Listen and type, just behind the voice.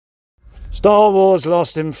Star Wars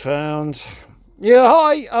Lost and Found. Yeah,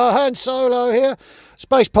 hi, Han Solo here.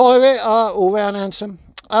 Space pirate, all round handsome.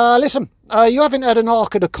 Listen, you haven't had an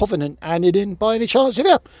Ark of the Covenant handed in by any chance, have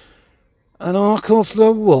you? An Ark of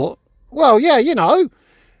the what? Well, yeah, you know.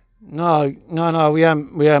 No, we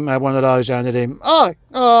haven't had one of those handed in. Oh,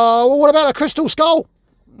 well, what about a crystal skull?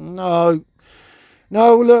 No,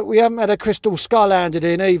 look, we haven't had a crystal skull handed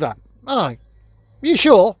in either. Oh, you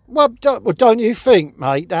sure? Well, don't you think,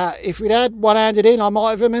 mate, that if we'd had one handed in, I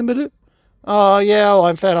might have remembered it? Oh, yeah, all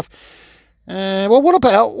right, fair enough. Well, what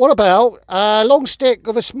about a long stick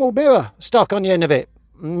with a small mirror stuck on the end of it?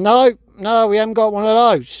 No, we haven't got one of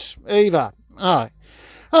those either. Oh,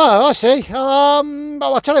 I see. But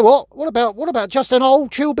I'll tell you what about just an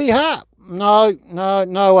old Chilby hat? No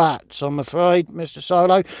hats, I'm afraid, Mr.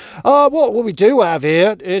 Solo. What we do have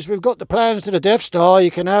here is we've got the plans to the Death Star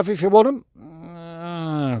you can have if you want them.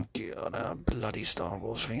 Oh, God, that bloody Star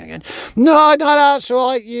Wars thing again. No, that's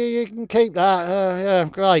all right. You can keep that. Yeah,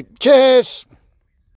 great. Cheers.